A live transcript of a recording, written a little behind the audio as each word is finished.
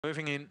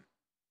Moving in.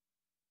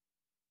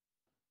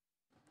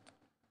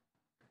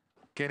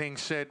 Getting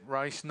set,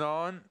 race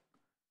 9.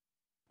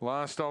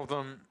 Last of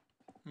them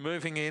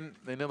moving in.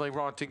 They're nearly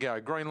right to go.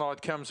 Green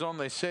light comes on.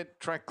 They're set.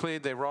 Track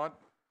cleared. They're right.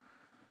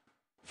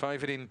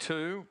 Favoured in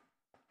 2.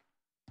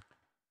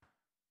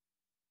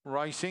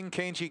 Racing,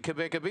 Kenji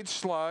Quebec a bit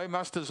slow.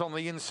 Musters on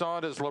the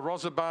inside as La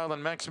Rosa Bale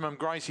and Maximum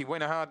Gracie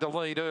went hard to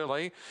lead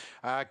early.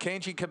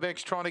 Kenji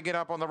Quebec's trying to get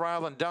up on the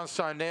rail and does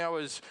so now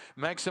as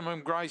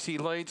Maximum Gracie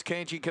leads.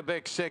 Kenji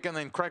Quebec second,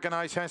 then Kraken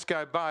Ace,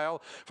 Hasco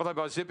Bale, followed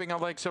by Zipping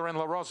Alexa and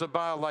La Rosa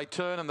Bale. They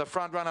turn and the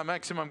front runner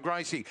Maximum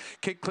Gracie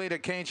kick clear to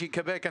Kenji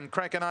Quebec and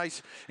Kraken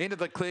Ace. Into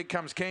the clear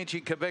comes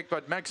Kenji Quebec,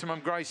 but Maximum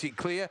Gracie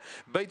clear.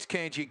 Beats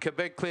Kenji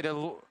Quebec clear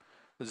to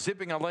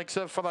Zipping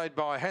Alexa, followed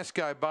by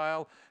Hasco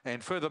Bale,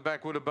 and further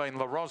back would have been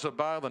La Rosa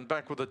Bale, and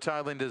back with the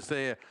tail enders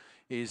there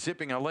is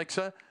Zipping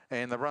Alexa,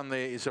 and the run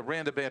there is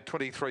around about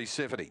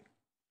 23.70.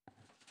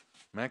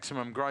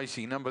 Maximum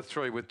Gracie, number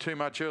 3, with too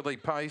much early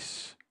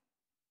pace.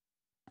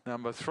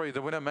 Number 3,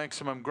 the winner,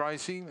 Maximum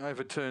Gracie,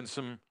 overturned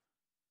some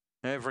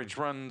average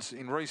runs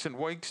in recent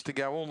weeks to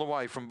go all the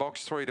way from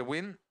box 3 to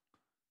win.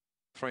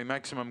 3,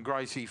 Maximum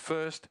Gracie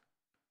first.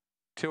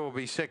 2 will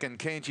be second,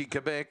 Kenji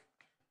Quebec.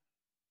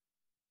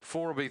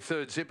 4 will be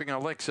third, Zipping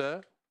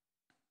Alexa.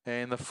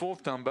 And the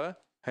 4th number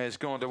has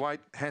gone to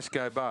 8,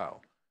 Hasco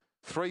Bale.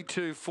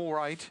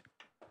 3-2-4-8.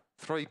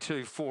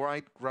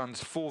 3-2-4-8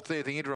 runs 4th there, the interim.